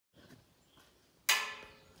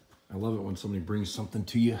I love it when somebody brings something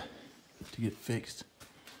to you to get fixed.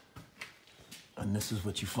 And this is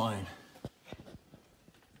what you find.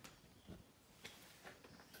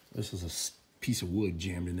 This is a piece of wood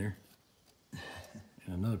jammed in there.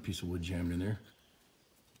 And another piece of wood jammed in there.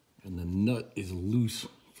 And the nut is loose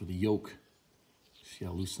for the yoke. See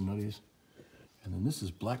how loose the nut is? And then this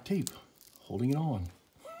is black tape holding it on.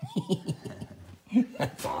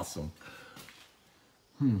 That's awesome.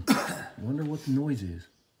 I wonder what the noise is.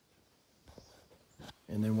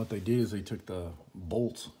 And then what they did is they took the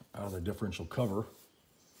bolts out of the differential cover,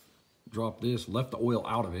 dropped this, left the oil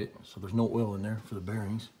out of it, so there's no oil in there for the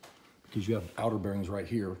bearings, because you have outer bearings right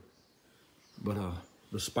here. But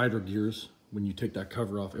the spider gears, when you take that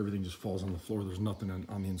cover off, everything just falls on the floor. There's nothing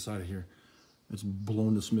on the inside of here. It's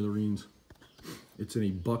blown to smithereens. It's in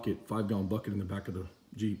a bucket, 5-gallon bucket in the back of the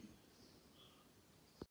Jeep.